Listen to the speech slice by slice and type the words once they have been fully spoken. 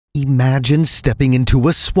Imagine stepping into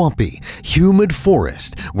a swampy, humid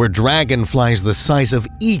forest where dragonflies the size of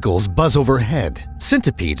eagles buzz overhead,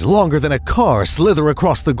 centipedes longer than a car slither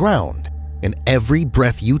across the ground, and every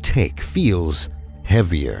breath you take feels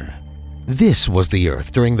heavier. This was the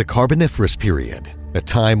Earth during the Carboniferous Period, a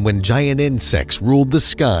time when giant insects ruled the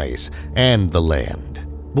skies and the land.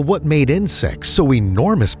 But what made insects so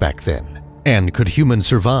enormous back then? And could humans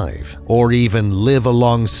survive, or even live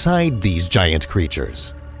alongside these giant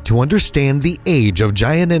creatures? To understand the age of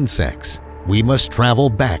giant insects, we must travel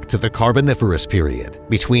back to the Carboniferous Period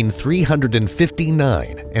between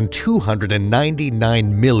 359 and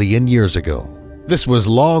 299 million years ago. This was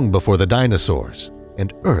long before the dinosaurs,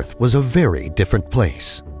 and Earth was a very different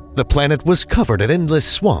place. The planet was covered in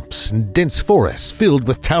endless swamps and dense forests filled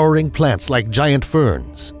with towering plants like giant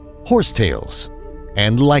ferns, horsetails,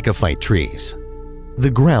 and lycophyte trees.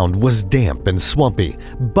 The ground was damp and swampy,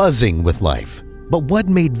 buzzing with life. But what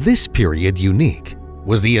made this period unique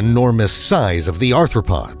was the enormous size of the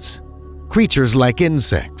arthropods, creatures like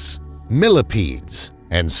insects, millipedes,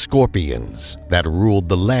 and scorpions that ruled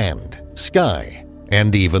the land, sky,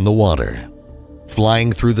 and even the water.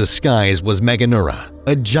 Flying through the skies was Meganeura,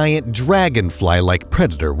 a giant dragonfly-like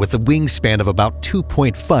predator with a wingspan of about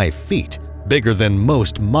 2.5 feet, bigger than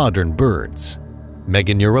most modern birds.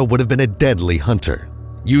 Meganeura would have been a deadly hunter,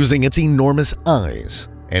 using its enormous eyes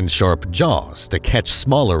and sharp jaws to catch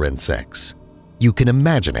smaller insects. You can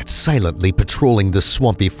imagine it silently patrolling the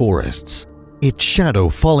swampy forests, its shadow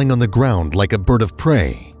falling on the ground like a bird of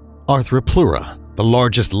prey. Arthropleura, the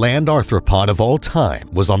largest land arthropod of all time,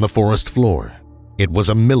 was on the forest floor. It was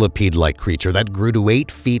a millipede-like creature that grew to 8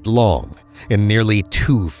 feet long and nearly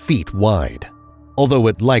 2 feet wide. Although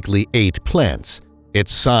it likely ate plants,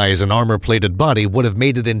 its size and armor-plated body would have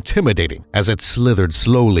made it intimidating as it slithered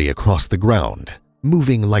slowly across the ground,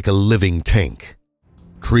 moving like a living tank.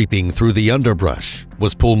 Creeping through the underbrush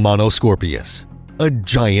was Pulmonoscorpius, a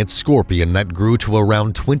giant scorpion that grew to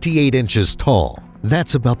around 28 inches tall.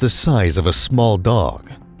 That's about the size of a small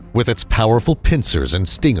dog. With its powerful pincers and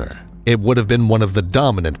stinger, it would have been one of the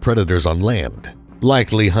dominant predators on land,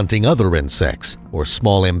 likely hunting other insects or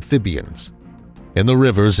small amphibians. In the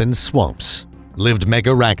rivers and swamps lived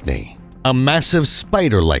Megarachne, a massive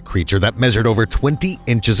spider-like creature that measured over 20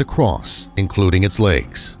 inches across, including its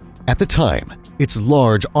legs. At the time, its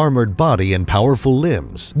large armored body and powerful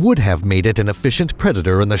limbs would have made it an efficient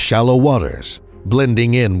predator in the shallow waters,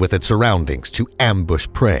 blending in with its surroundings to ambush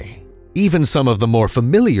prey. Even some of the more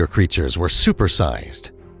familiar creatures were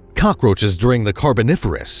supersized. Cockroaches during the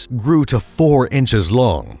Carboniferous grew to 4 inches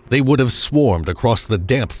long. They would have swarmed across the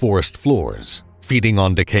damp forest floors, feeding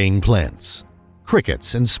on decaying plants.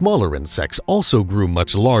 Crickets and smaller insects also grew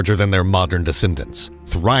much larger than their modern descendants,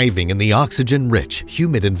 thriving in the oxygen-rich,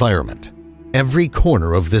 humid environment. Every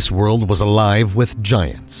corner of this world was alive with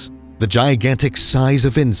giants. The gigantic size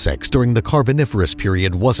of insects during the Carboniferous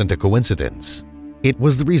Period wasn't a coincidence. It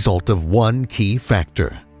was the result of one key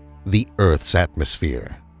factor: the Earth's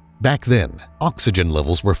atmosphere. Back then, oxygen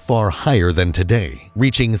levels were far higher than today,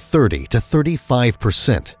 reaching 30 to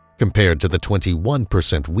 35% compared to the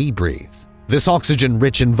 21% we breathe. This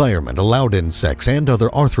oxygen-rich environment allowed insects and other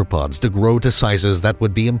arthropods to grow to sizes that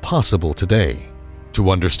would be impossible today.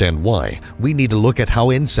 To understand why, we need to look at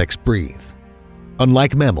how insects breathe.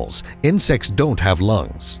 Unlike mammals, insects don't have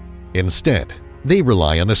lungs. Instead, they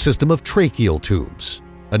rely on a system of tracheal tubes,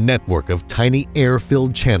 a network of tiny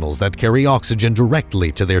air-filled channels that carry oxygen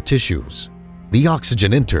directly to their tissues. The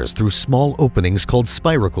oxygen enters through small openings called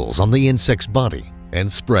spiracles on the insect's body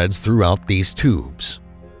and spreads throughout these tubes.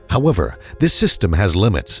 However, this system has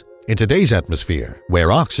limits. In today's atmosphere,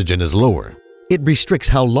 where oxygen is lower, it restricts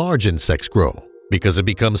how large insects grow because it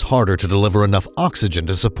becomes harder to deliver enough oxygen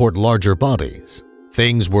to support larger bodies.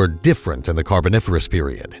 Things were different in the Carboniferous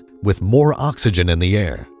Period. With more oxygen in the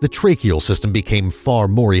air, the tracheal system became far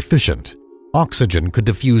more efficient. Oxygen could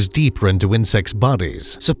diffuse deeper into insects'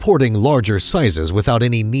 bodies, supporting larger sizes without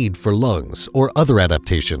any need for lungs or other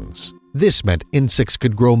adaptations. This meant insects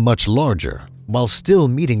could grow much larger while still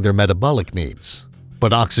meeting their metabolic needs.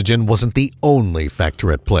 But oxygen wasn't the only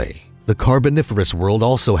factor at play. The Carboniferous world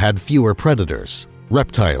also had fewer predators.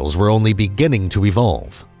 Reptiles were only beginning to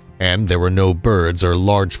evolve, and there were no birds or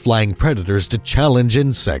large flying predators to challenge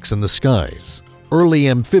insects in the skies. Early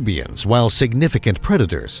amphibians, while significant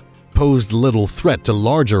predators, posed little threat to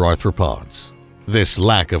larger arthropods. This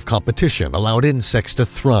lack of competition allowed insects to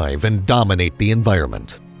thrive and dominate the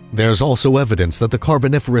environment. There's also evidence that the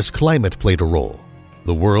Carboniferous climate played a role.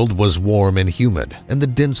 The world was warm and humid, and the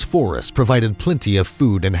dense forest provided plenty of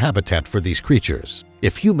food and habitat for these creatures.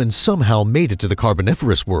 If humans somehow made it to the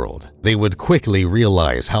Carboniferous world, they would quickly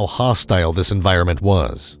realize how hostile this environment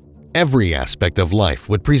was. Every aspect of life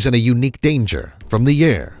would present a unique danger, from the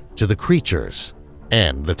air to the creatures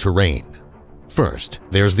and the terrain. First,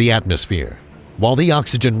 there's the atmosphere. While the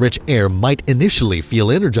oxygen-rich air might initially feel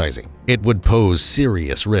energizing, it would pose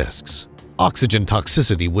serious risks. Oxygen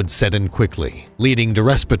toxicity would set in quickly, leading to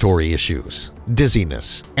respiratory issues,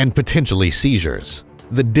 dizziness, and potentially seizures.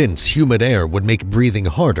 The dense, humid air would make breathing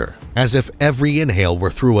harder, as if every inhale were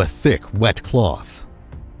through a thick, wet cloth.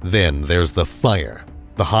 Then there's the fire.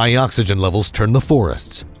 The high oxygen levels turn the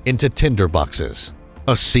forests into tinderboxes.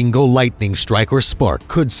 A single lightning strike or spark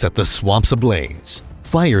could set the swamps ablaze.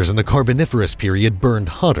 Fires in the Carboniferous period burned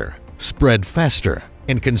hotter, spread faster,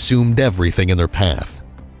 and consumed everything in their path.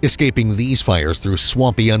 Escaping these fires through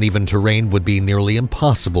swampy, uneven terrain would be nearly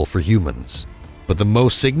impossible for humans. But the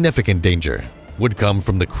most significant danger would come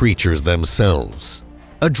from the creatures themselves.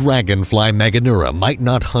 A dragonfly Meganura might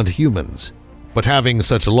not hunt humans, but having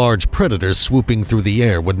such large predators swooping through the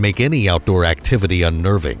air would make any outdoor activity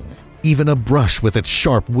unnerving. Even a brush with its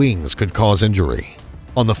sharp wings could cause injury.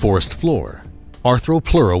 On the forest floor,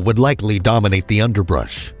 Arthropleura would likely dominate the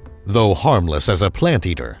underbrush. Though harmless as a plant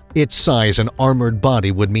eater, its size and armored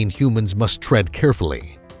body would mean humans must tread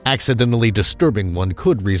carefully. Accidentally disturbing one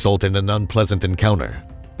could result in an unpleasant encounter,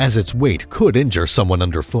 as its weight could injure someone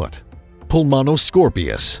underfoot.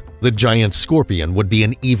 Pulmonoscorpius, the giant scorpion, would be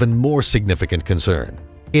an even more significant concern.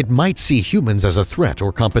 It might see humans as a threat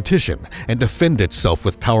or competition and defend itself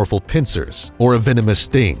with powerful pincers or a venomous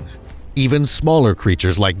sting. Even smaller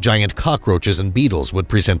creatures like giant cockroaches and beetles would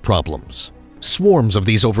present problems. Swarms of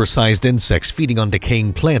these oversized insects feeding on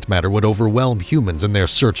decaying plant matter would overwhelm humans in their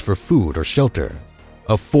search for food or shelter.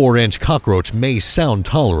 A 4-inch cockroach may sound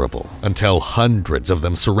tolerable until hundreds of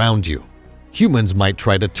them surround you. Humans might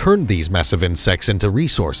try to turn these massive insects into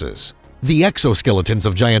resources. The exoskeletons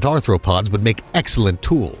of giant arthropods would make excellent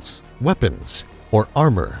tools, weapons, or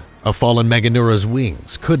armor. A fallen Meganura's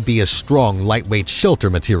wings could be a strong, lightweight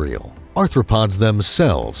shelter material. Arthropods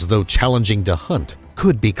themselves, though challenging to hunt,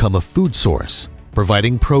 could become a food source,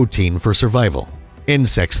 providing protein for survival.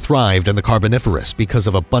 Insects thrived in the Carboniferous because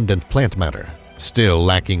of abundant plant matter. Still,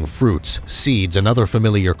 lacking fruits, seeds, and other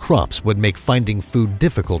familiar crops would make finding food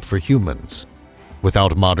difficult for humans.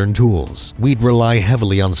 Without modern tools, we'd rely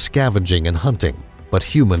heavily on scavenging and hunting, but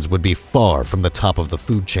humans would be far from the top of the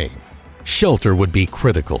food chain. Shelter would be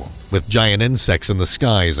critical. With giant insects in the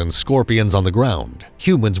skies and scorpions on the ground,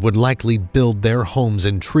 humans would likely build their homes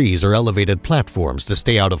in trees or elevated platforms to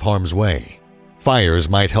stay out of harm's way. Fires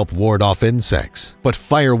might help ward off insects, but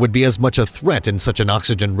fire would be as much a threat in such an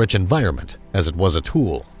oxygen-rich environment as it was a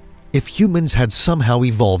tool. If humans had somehow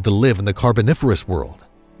evolved to live in the Carboniferous world,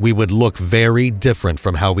 we would look very different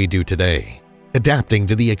from how we do today, adapting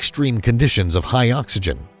to the extreme conditions of high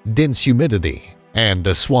oxygen, dense humidity, and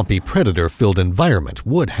a swampy predator-filled environment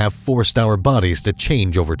would have forced our bodies to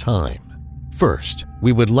change over time. First,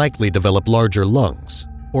 we would likely develop larger lungs,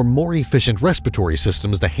 or more efficient respiratory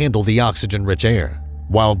systems to handle the oxygen-rich air.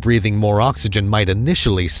 While breathing more oxygen might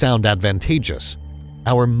initially sound advantageous,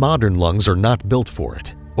 our modern lungs are not built for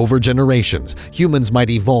it. Over generations, humans might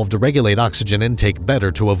evolve to regulate oxygen intake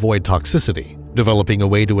better to avoid toxicity, developing a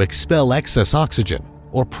way to expel excess oxygen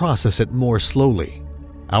or process it more slowly.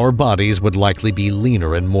 Our bodies would likely be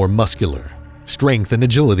leaner and more muscular. Strength and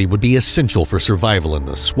agility would be essential for survival in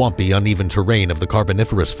the swampy, uneven terrain of the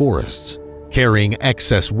Carboniferous forests. Carrying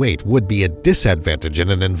excess weight would be a disadvantage in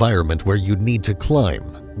an environment where you'd need to climb,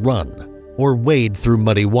 run, or wade through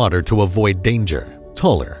muddy water to avoid danger.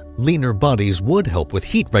 Taller, leaner bodies would help with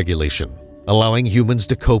heat regulation, allowing humans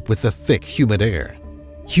to cope with the thick, humid air.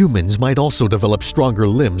 Humans might also develop stronger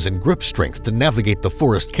limbs and grip strength to navigate the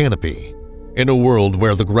forest canopy. In a world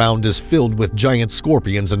where the ground is filled with giant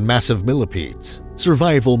scorpions and massive millipedes,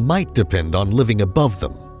 survival might depend on living above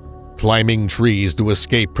them. Climbing trees to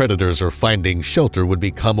escape predators or finding shelter would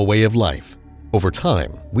become a way of life. Over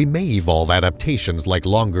time, we may evolve adaptations like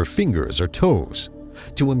longer fingers or toes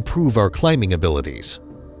to improve our climbing abilities.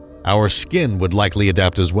 Our skin would likely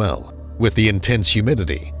adapt as well. With the intense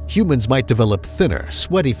humidity, humans might develop thinner,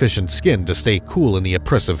 sweat-efficient skin to stay cool in the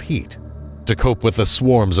oppressive heat. To cope with the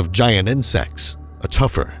swarms of giant insects, a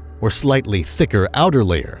tougher or slightly thicker outer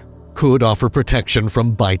layer could offer protection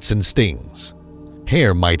from bites and stings.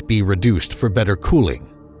 Hair might be reduced for better cooling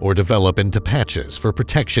or develop into patches for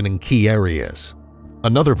protection in key areas.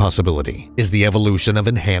 Another possibility is the evolution of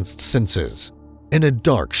enhanced senses. In a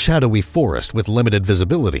dark, shadowy forest with limited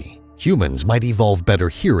visibility, humans might evolve better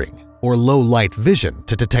hearing, or low-light vision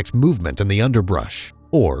to detect movement in the underbrush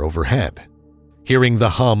or overhead. Hearing the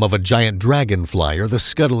hum of a giant dragonfly or the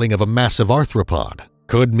scuttling of a massive arthropod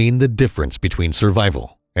could mean the difference between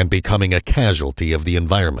survival and becoming a casualty of the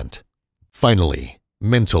environment. Finally,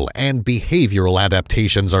 mental and behavioral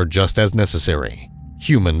adaptations are just as necessary.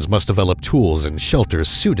 Humans must develop tools and shelters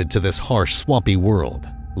suited to this harsh, swampy world.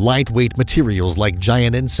 Lightweight materials like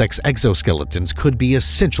giant insects' exoskeletons could be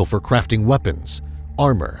essential for crafting weapons,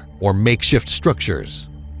 armor, or makeshift structures.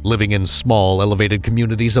 Living in small, elevated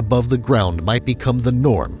communities above the ground might become the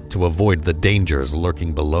norm to avoid the dangers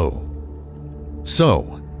lurking below.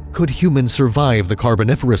 So, could humans survive the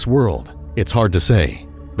Carboniferous world? It's hard to say.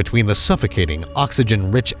 Between the suffocating,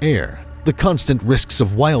 oxygen-rich air, the constant risks of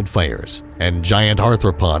wildfires, and giant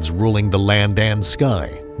arthropods ruling the land and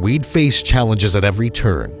sky, we'd face challenges at every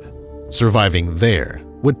turn. Surviving there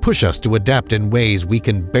would push us to adapt in ways we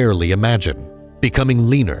can barely imagine, becoming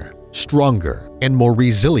leaner, stronger, and more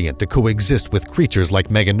resilient to coexist with creatures like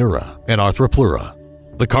Meganeura and Arthropleura.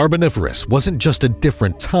 The Carboniferous wasn't just a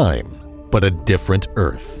different time, but a different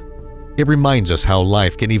Earth. It reminds us how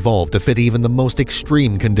life can evolve to fit even the most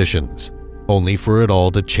extreme conditions, only for it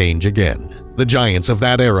all to change again. The giants of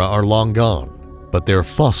that era are long gone, but their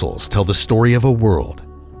fossils tell the story of a world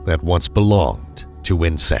that once belonged to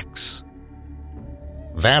insects.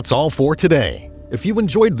 That's all for today. If you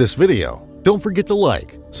enjoyed this video, don't forget to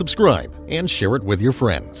like, subscribe, and share it with your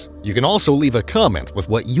friends. You can also leave a comment with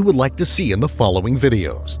what you would like to see in the following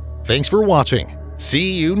videos. Thanks for watching.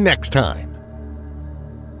 See you next time.